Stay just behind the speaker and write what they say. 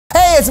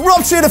it's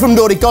Rob Shooter from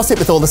Naughty Gossip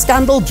with all the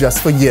scandal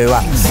just for you.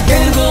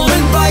 Scandal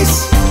and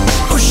vice,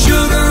 or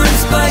sugar and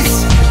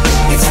spice.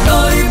 It's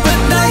naughty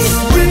but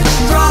nice with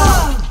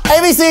Rob.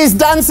 ABC's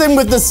Dancing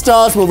with the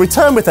Stars will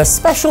return with a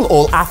special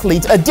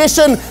all-athlete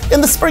edition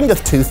in the spring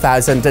of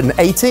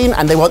 2018,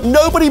 and they want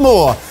nobody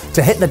more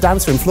to hit the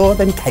dance room floor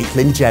than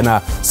Caitlyn Jenner.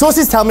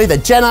 Sources tell me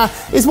that Jenner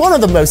is one of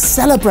the most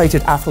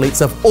celebrated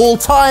athletes of all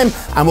time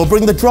and will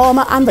bring the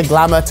drama and the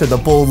glamour to the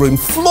ballroom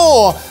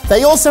floor.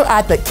 They also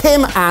add that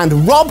Kim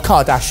and Rob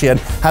Kardashian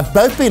have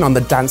both been on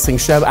the dancing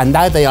show, and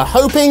now they are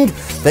hoping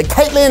that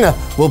Caitlyn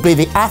will be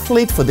the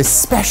athlete for this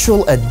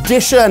special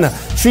edition.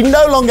 She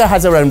no longer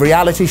has her own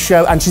reality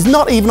show, and she's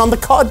not even on the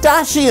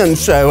Kardashian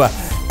show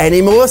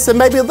anymore, so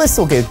maybe this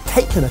will give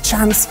Caitlyn a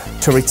chance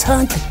to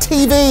return to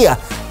TV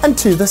and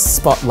to the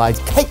spotlight.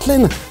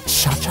 Caitlyn,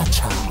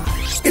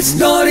 cha-cha-cha. It's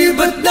naughty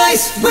but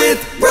nice with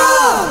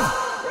Rob.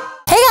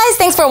 Hey guys,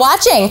 thanks for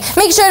watching.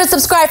 Make sure to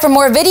subscribe for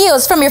more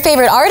videos from your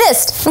favorite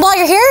artist. And while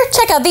you're here,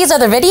 check out these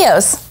other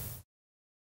videos.